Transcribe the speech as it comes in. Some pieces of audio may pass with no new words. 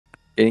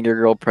getting your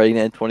girl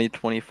pregnant in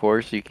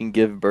 2024 so you can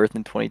give birth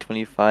in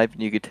 2025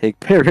 and you could take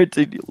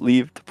parental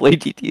leave to play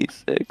GTA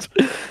 6.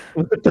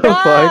 What the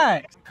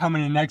fuck?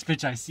 Coming in next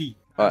bitch I see.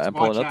 Alright, I'm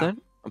pulling up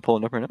then. I'm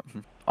pulling up right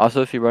now.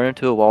 Also, if you run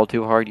into a wall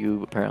too hard,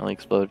 you apparently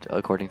explode,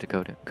 according to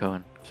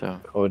Cohen.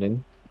 So.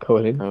 Coding.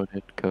 Coded.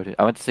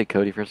 I went to say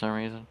Cody for some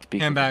reason.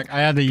 Came back. I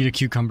had to eat a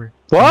cucumber.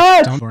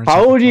 What?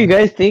 How would you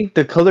guys think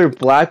the color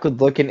black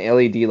would look in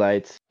LED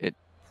lights?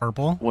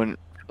 Purple? When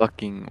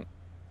fucking...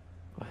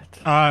 What?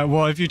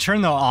 Well, if you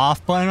turn the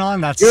off button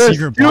on, that's You're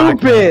secret black.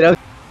 stupid!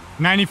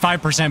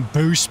 95%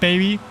 boost,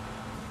 baby.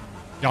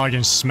 Y'all are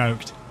getting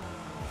smoked.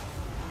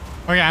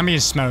 Okay, I'm getting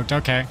smoked.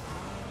 Okay.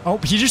 Oh,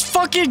 he just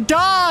fucking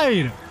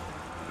died!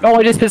 No,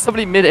 I just hit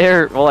somebody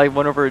mid-air while I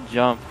went over a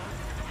jump.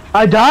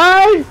 I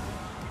died?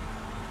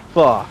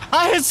 Fuck.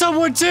 I hit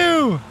someone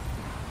too!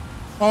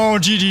 Oh,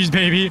 GG's,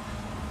 baby.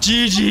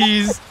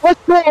 GG's.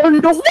 What's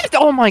going on?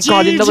 Oh my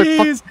god, another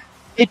GG's.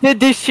 It did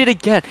this shit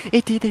again.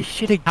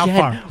 How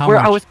far? How where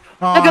much? I was...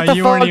 Oh,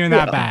 you weren't even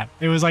that bad.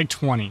 It was like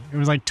 20. It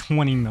was like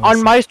 20 milliseconds.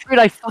 On my street,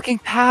 I fucking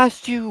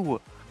passed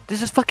you.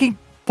 This is fucking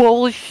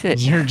bullshit.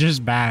 You're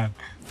just bad.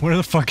 Where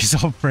the fuck is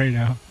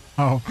Ʞ괜ᴜ?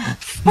 Oh.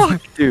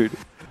 Fuck, dude.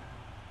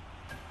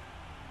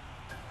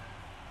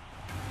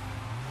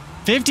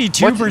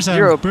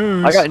 52%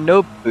 boost. I got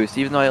no boost,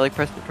 even though I like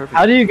pressed it perfect.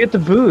 How do you get the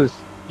boost?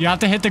 You have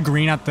to hit the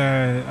green at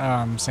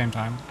the same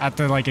time. At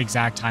the like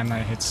exact time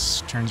that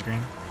it turns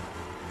green.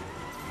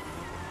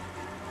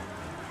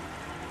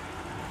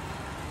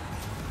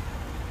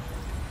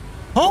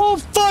 Oh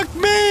fuck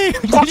me!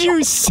 Did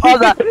you see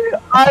that?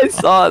 I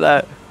saw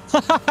that.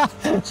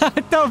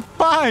 What the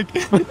fuck?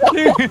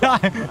 Dude,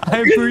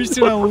 I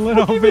boosted a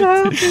little bit.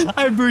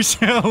 I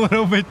boosted a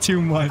little bit too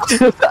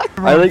much.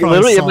 I like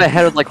literally in my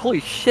head was like,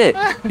 holy shit.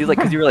 He's like,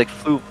 cause you were like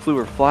flew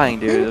or flying,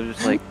 dude. I was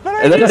just like,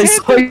 and then I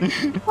saw you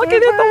fucking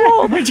hit the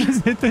wall. I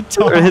just hit the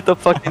top. Or hit the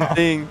fucking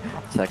thing.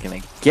 Second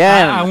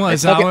again.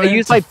 I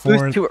used my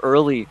boost too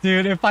early.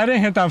 Dude, if I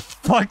didn't hit that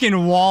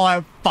fucking wall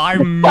at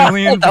 5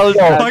 million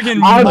fucking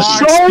I'm Mach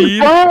so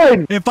speed.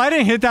 fun. If I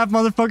didn't hit that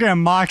motherfucker at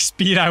Mach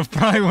speed, I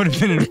probably would have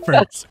been in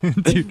first.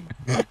 Dude.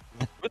 What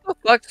the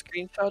fuck?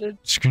 Screenshotted?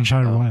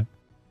 Screenshotted what?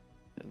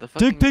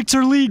 Dick pics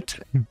are leaked.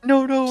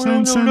 No.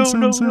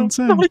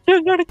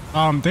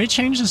 They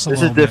changed this a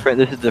little bit.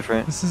 This is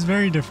different. This is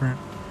very different.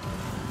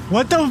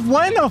 What in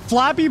the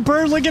Flappy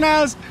Bird looking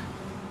ass?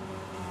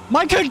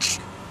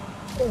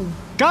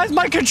 Guys,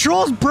 my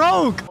controls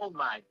broke. Oh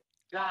my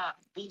god,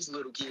 these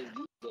little kids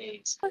these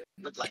days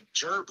look like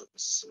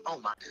gerbils. Oh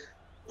my,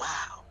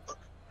 wow.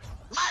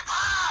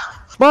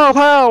 My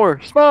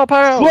power! Small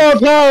power.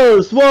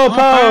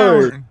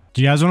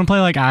 Do you guys want to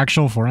play like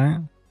actual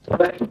Fortnite?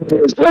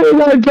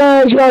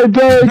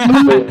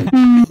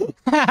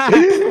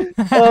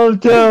 Oh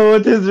no,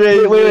 what is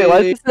race? Wait, why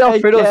is this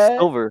Alfredo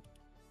silver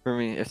for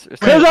me?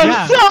 Because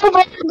I'm silver,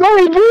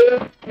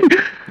 baby!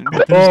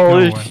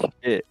 Holy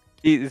shit.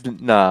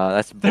 Nah,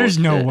 that's bullshit. There's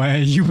no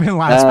way. You've been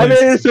last I place.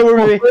 made it a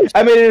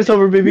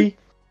silver, baby.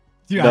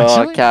 Did you No,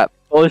 actually? cap.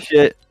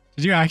 Bullshit.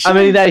 Did you actually? I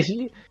made that.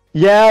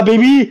 Yeah,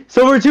 baby.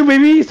 Silver 2,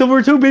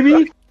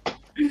 baby.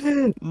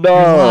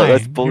 No,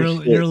 that's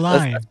bullshit. You're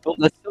lying.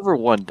 That's silver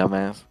 1,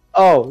 dumbass.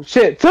 Oh,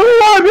 shit. Silver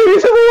 1, baby,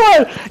 silver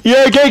 1.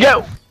 Yeah,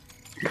 get.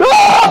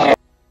 Ah!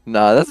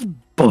 Nah, that's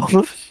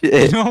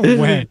bullshit. No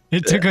way.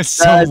 It took us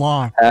so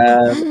long.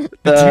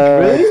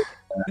 Really?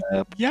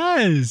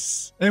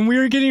 Yes. And we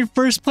were getting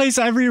first place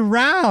every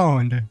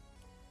round.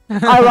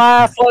 I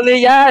laugh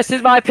only, yes,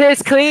 is my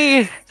piss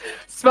clean?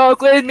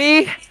 Smoke with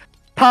me,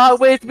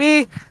 pot with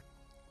me,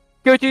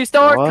 go to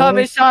store, come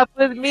and shop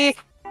with me.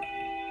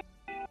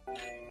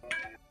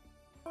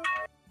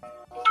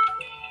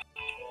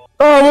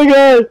 Oh my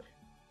god!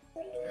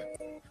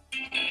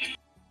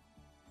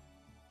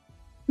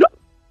 No!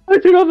 I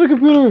turned off the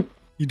computer!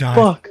 You died.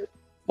 Fuck!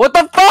 What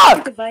the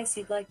fuck? Device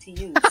you'd like to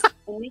use.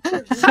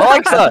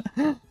 Alexa!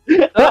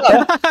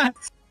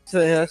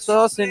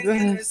 Sauce in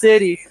the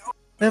city,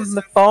 in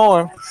the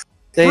farm.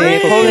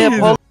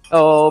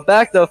 Oh,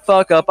 back the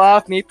fuck up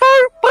off me.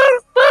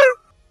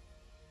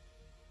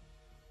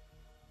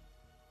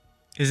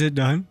 Is it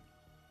done?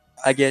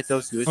 I get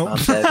those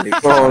goosebumps every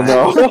Oh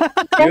no!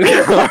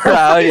 you go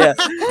around, yeah.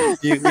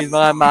 You read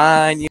my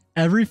mind.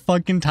 Every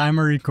fucking time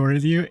I record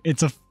with you,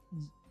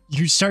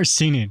 you start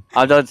singing.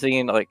 I'm done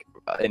singing, like,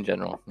 in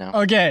general now.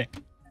 Okay.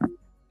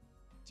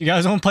 You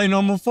guys want to play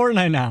normal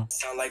Fortnite now?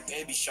 Sound like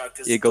Baby Shark.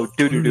 You go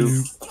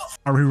doo-doo-doo.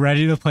 Are we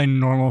ready to play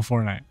normal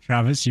Fortnite?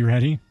 Travis, you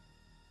ready?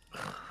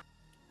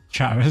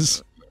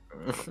 Travis?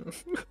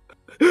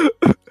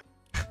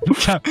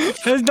 It's not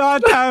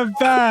that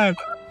bad!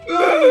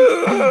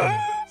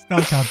 It's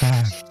not that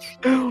bad.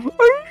 I'm just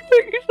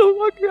making some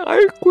fucking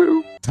ice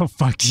cream. The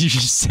fuck did you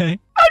just say?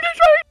 I'm just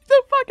making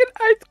some fucking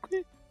ice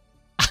cream.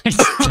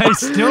 I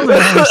still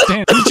don't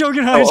understand. He's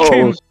choking on ice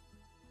cream.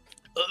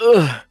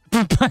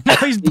 Now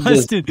he's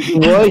busted. He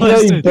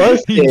busted.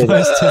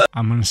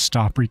 I'm gonna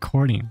stop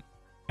recording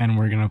and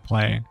we're gonna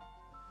play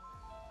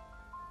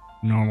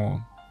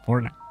normal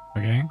Fortnite,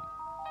 okay?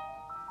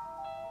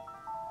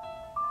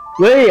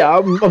 Wait,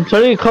 I'm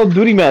starting a Call of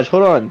Duty match.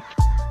 Hold on.